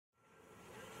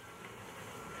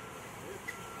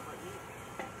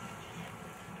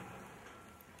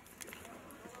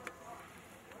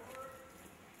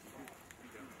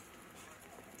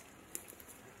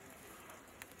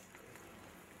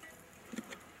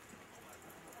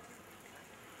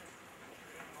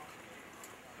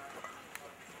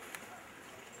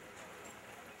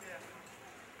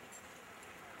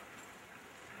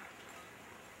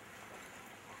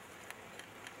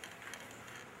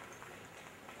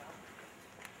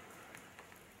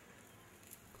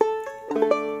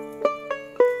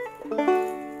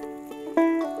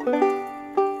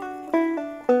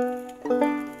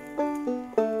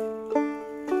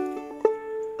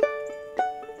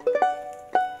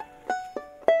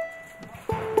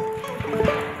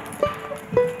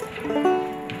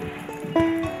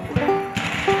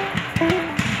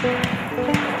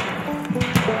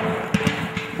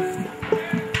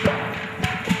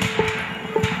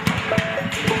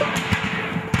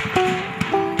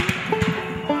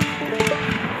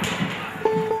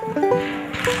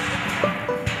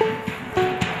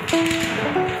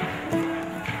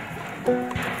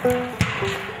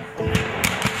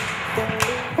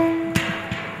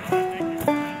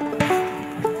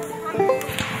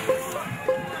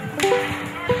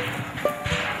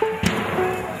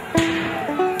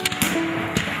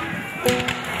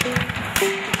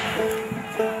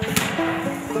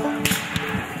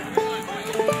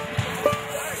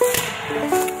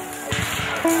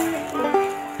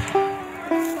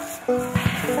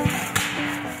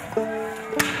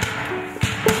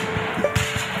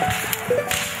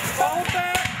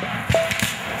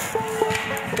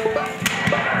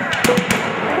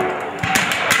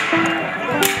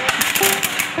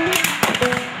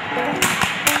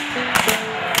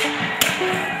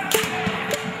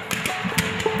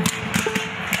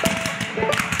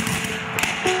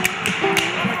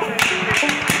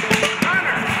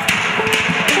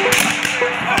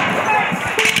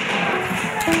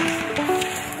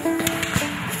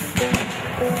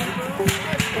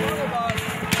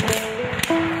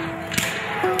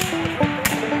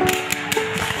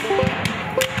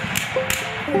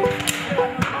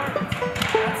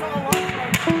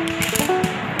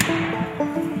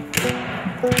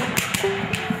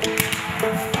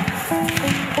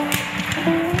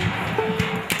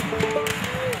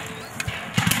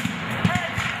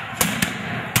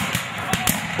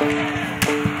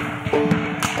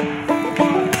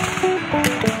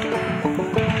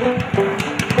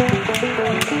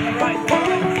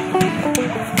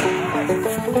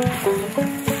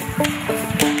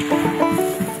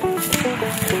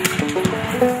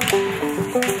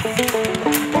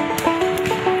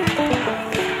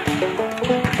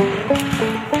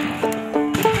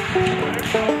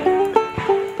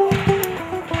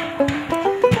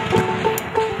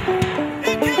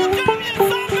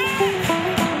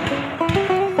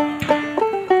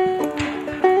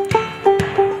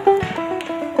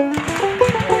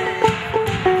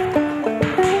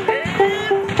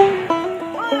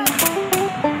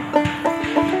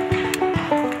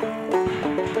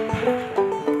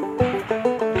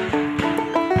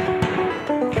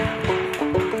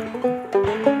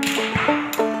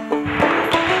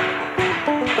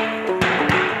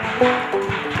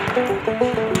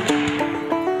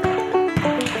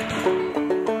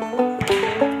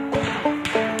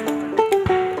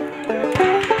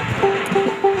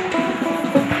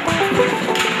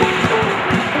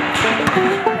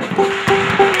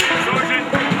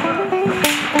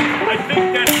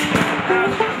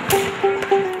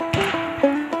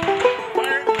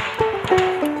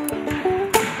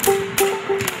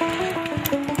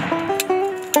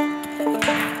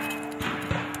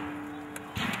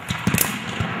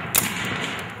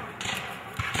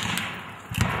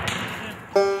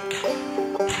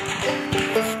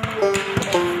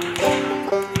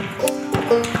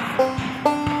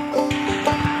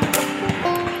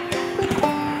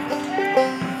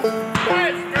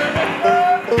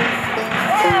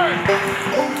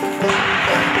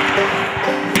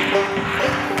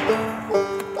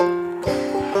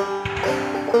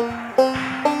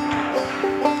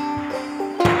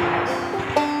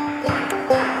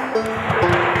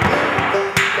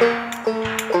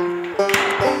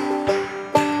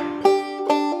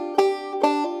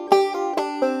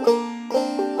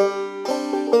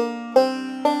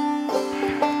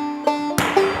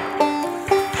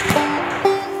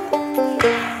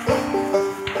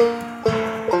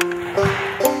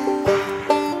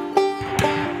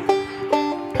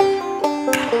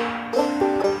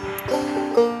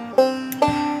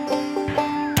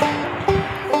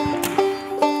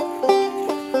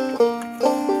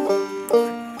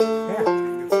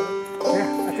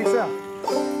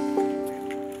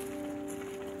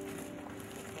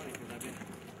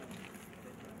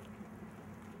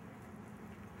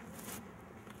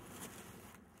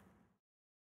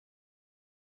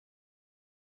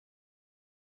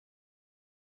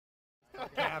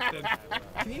Captain,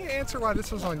 can you answer why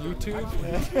this was on YouTube?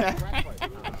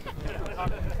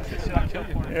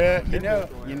 Yeah,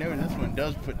 you know, this one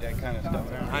does put that kind of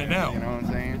stuff out. I know. You know what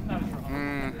I'm saying?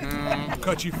 Mm-hmm. I'll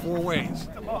cut you 4 ways: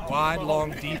 wide,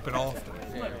 long, deep, and often.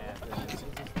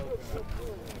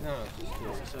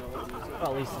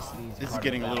 Well, at least this is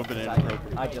getting a little bit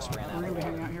inappropriate. I just ran out. We're going to be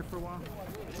hanging out here for a while?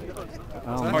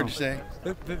 Hard to say.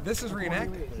 This is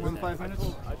reenactment. More than 5 minutes?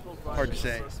 Hard to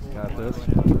say. Got this.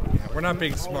 We're not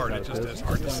being smart, it just is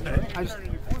hard to say.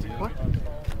 What?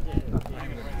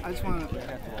 I just want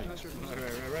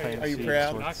to... Are you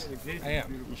proud? I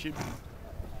am. You should be.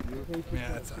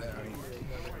 Yeah, that's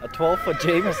A 12-foot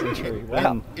Jameson tree.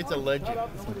 Wow. It's a legend.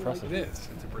 That's impressive. it is.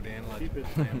 It's a Berdan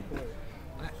legend.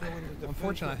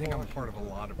 Unfortunately, I think I'm a part of a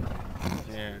lot of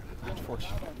Berdans. Yeah.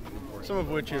 Unfortunately. Some of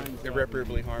which have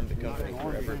irreparably harmed the company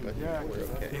forever, but we're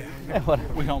okay.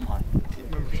 Yeah, we don't mind.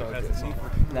 Membership has its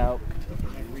offer. No.